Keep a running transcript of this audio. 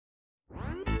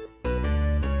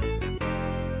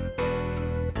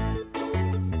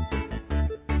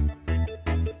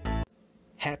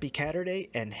Happy Catterday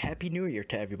and Happy New Year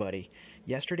to everybody.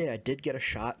 Yesterday I did get a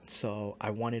shot, so I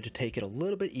wanted to take it a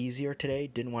little bit easier today.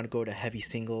 Didn't want to go to heavy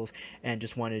singles and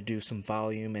just wanted to do some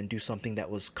volume and do something that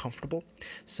was comfortable.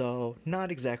 So not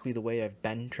exactly the way I've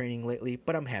been training lately,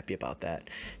 but I'm happy about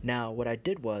that. Now what I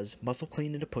did was muscle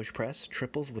clean into push press,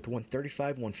 triples with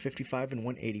 135, 155, and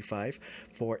 185.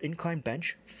 For incline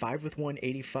bench, 5 with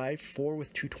 185, 4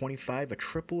 with 225, a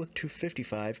triple with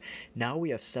 255. Now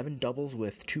we have 7 doubles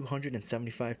with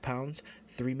 275 pounds,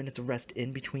 3 minutes of rest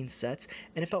in between sets,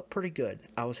 and it felt pretty good.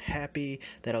 I was happy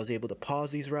that I was able to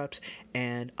pause these reps,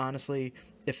 and honestly,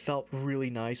 it felt really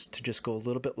nice to just go a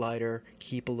little bit lighter,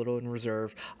 keep a little in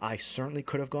reserve. I certainly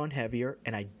could have gone heavier,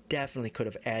 and I definitely could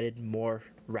have added more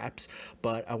reps,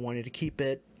 but I wanted to keep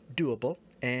it doable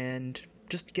and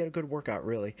just get a good workout,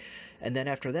 really. And then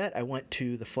after that, I went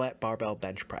to the Flat Barbell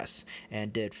Bench Press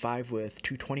and did 5 with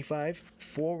 225,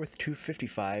 4 with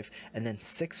 255, and then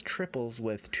 6 triples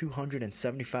with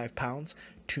 275 pounds,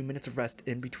 2 minutes of rest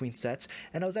in between sets.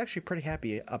 And I was actually pretty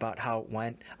happy about how it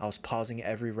went. I was pausing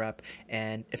every rep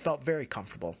and it felt very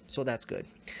comfortable, so that's good.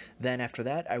 Then after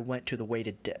that, I went to the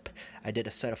weighted dip. I did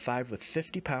a set of 5 with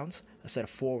 50 pounds, a set of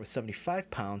 4 with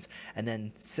 75 pounds, and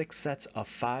then 6 sets of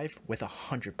 5 with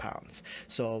 100 pounds.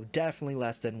 So definitely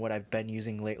less than what I've been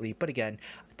using lately, but again,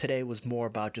 today was more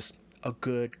about just a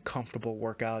good, comfortable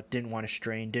workout. Didn't want to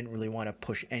strain, didn't really want to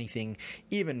push anything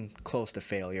even close to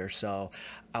failure, so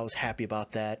I was happy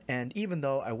about that. And even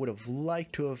though I would have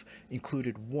liked to have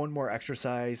included one more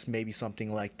exercise, maybe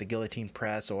something like the guillotine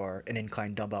press or an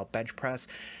incline dumbbell bench press,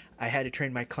 I had to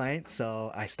train my client,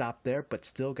 so I stopped there, but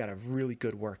still got a really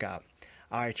good workout.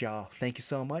 Alright y'all, thank you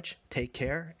so much, take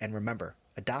care, and remember,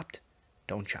 adopt,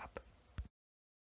 don't chop.